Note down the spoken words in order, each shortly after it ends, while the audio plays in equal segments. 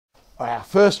Our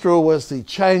first rule was the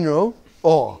chain rule,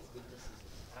 or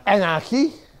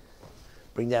anarchy.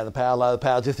 Bring down the power, lower the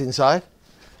power, just inside.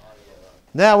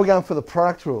 Now we're going for the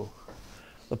product rule.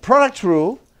 The product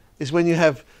rule is when you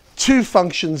have two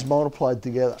functions multiplied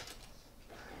together.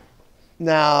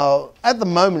 Now, at the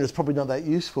moment, it's probably not that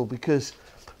useful because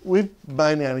we're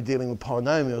mainly only dealing with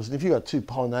polynomials, and if you've got two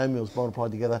polynomials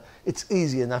multiplied together, it's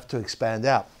easy enough to expand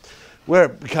out. Where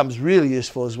it becomes really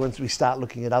useful is once we start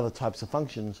looking at other types of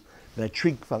functions, you know,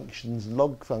 trig functions,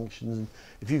 log functions. And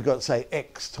if you've got, say,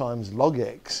 x times log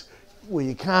x, well,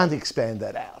 you can't expand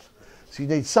that out. So you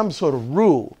need some sort of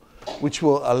rule which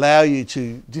will allow you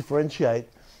to differentiate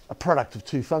a product of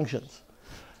two functions.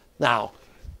 Now,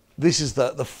 this is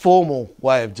the formal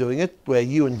way of doing it, where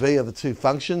u and v are the two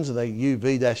functions, and they u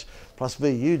v dash plus v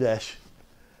u dash.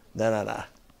 No.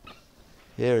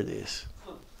 Here it is.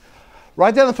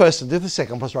 Write down the first and diff the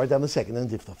second, plus write down the second and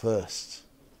diff the first.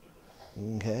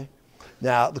 Okay?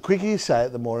 Now, the quicker you say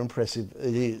it, the more impressive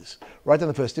it is. Write down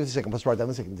the first, diff the second, plus write down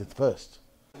the second, diff the first.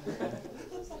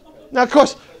 Now, of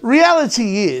course,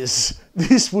 reality is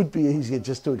this would be easier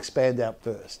just to expand out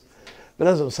first. But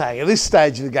as I'm saying, at this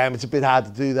stage of the game, it's a bit hard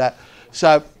to do that.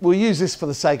 So we'll use this for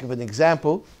the sake of an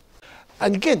example.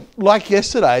 And again, like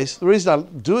yesterday's, the reason I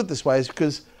do it this way is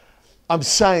because I'm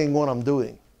saying what I'm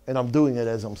doing, and I'm doing it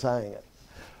as I'm saying it.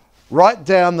 Write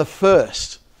down the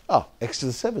first. Oh, x to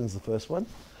the 7 is the first one.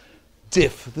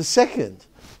 Diff the second.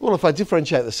 Well, if I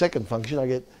differentiate the second function, I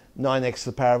get 9x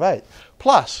to the power of 8.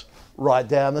 Plus, write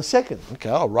down the second. Okay,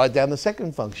 I'll write down the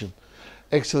second function.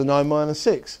 X to the 9 minus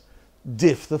 6.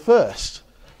 Diff the first.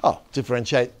 Oh,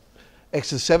 differentiate x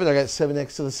to the 7, I get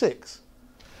 7x to the 6.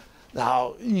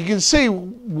 Now, you can see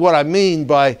what I mean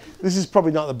by this is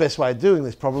probably not the best way of doing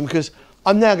this problem, because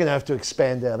I'm now going to have to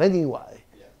expand out anyway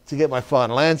to get my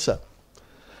final answer.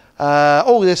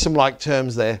 Oh, there's some like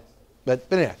terms there. But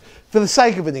anyway, for the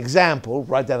sake of an example,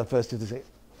 write down the first, diff the second.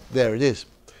 There it is.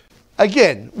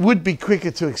 Again, would be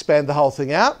quicker to expand the whole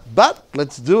thing out, but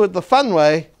let's do it the fun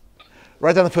way.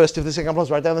 Write down the first diff the second, plus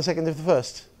write down the second diff the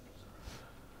first.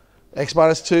 X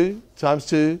minus 2 times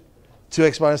 2,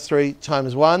 2x minus 3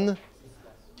 times 1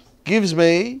 gives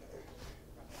me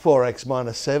 4x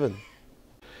minus 7.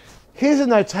 Here's a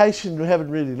notation we haven't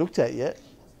really looked at yet.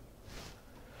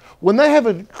 When they have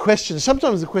a question,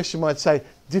 sometimes the question might say,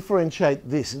 differentiate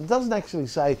this. It doesn't actually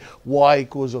say y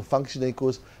equals or function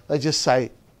equals. They just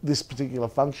say this particular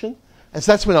function. And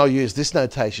so that's when I'll use this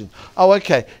notation. Oh,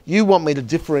 okay, you want me to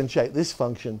differentiate this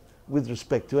function with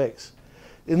respect to x.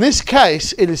 In this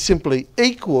case, it is simply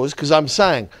equals, because I'm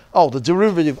saying, oh, the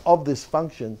derivative of this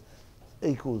function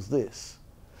equals this.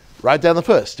 Write down the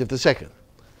first, diff the second,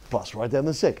 plus write down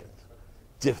the second,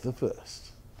 diff the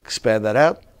first. Expand that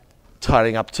out,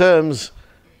 tidying up terms,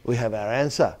 we have our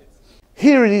answer.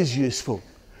 Here it is useful,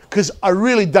 because I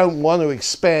really don't want to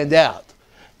expand out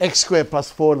x squared plus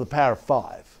 4 to the power of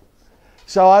 5.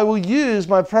 So I will use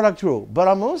my product rule, but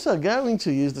I'm also going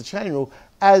to use the chain rule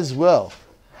as well.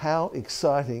 How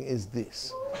exciting is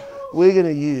this? We're going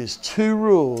to use two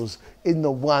rules in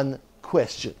the one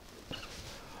question.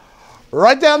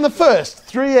 Write down the first,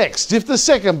 3x, diff the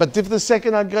second, but diff the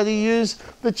second I've got to use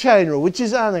the chain rule, which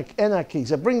is anarchy.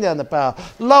 So bring down the power,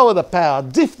 lower the power,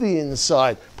 diff the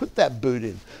inside, put that boot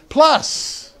in.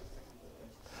 Plus,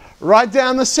 write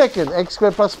down the second, x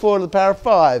squared plus 4 to the power of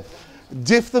 5.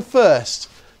 Diff the first,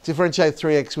 differentiate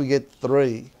 3x, we get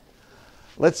 3.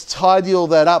 Let's tidy all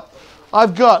that up.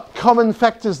 I've got common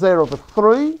factors there of a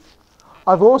 3.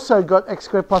 I've also got x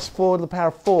squared plus 4 to the power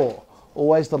of 4.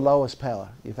 Always the lowest power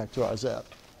you factorise out.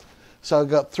 So I've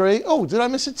got 3. Oh, did I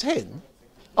miss a 10?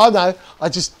 Oh no, I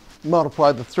just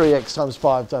multiplied the 3x times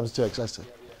 5 times 2x. I see.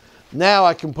 Now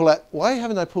I can pull out, why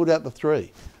haven't I pulled out the 3?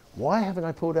 Why haven't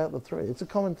I pulled out the 3? It's a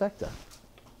common factor.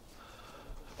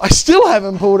 I still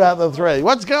haven't pulled out the 3.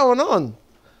 What's going on?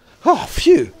 Oh,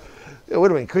 phew. It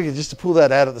would have been quicker just to pull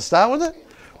that out at the start, wouldn't it?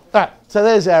 All right, so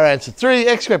there's our answer.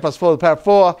 3x squared plus 4 to the power of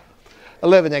 4,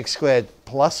 11x squared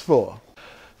plus 4.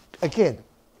 Again,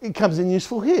 it comes in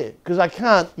useful here, because I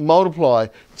can't multiply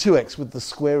 2x with the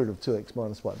square root of 2x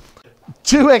minus 1.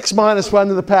 2x minus 1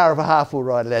 to the power of a half, we'll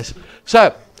write it as.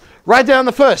 So, write down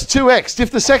the first, 2x,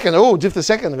 diff the second. Oh, diff the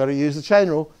second, I've got to use the chain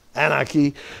rule.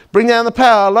 Anarchy. Bring down the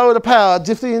power, lower the power,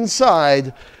 diff the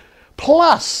inside.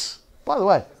 Plus, by the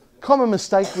way, common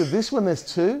mistake with this when there's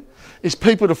 2 is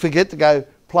people to forget to go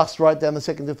plus write down the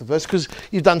second, diff the first, because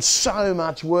you've done so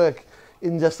much work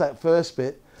in just that first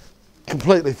bit,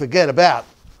 completely forget about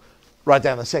write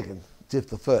down the second, diff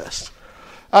the first.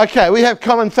 Okay, we have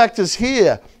common factors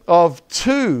here of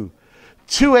 2.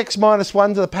 2x minus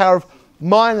 1 to the power of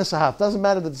minus a half. Doesn't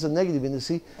matter that it's a negative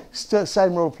indice,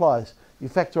 same rule applies. you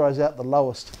factorise out the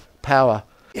lowest power.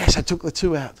 Yes, I took the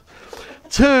 2 out.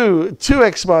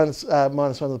 2x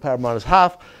minus 1 to the power of minus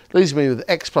half leaves me with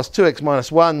x plus 2x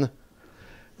minus 1.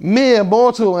 Mere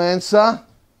mortal answer.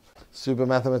 Super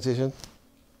mathematician.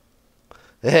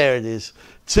 There it is.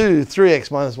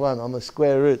 3x minus 1 on the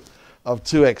square root of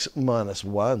 2x minus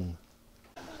 1.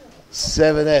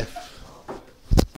 7F.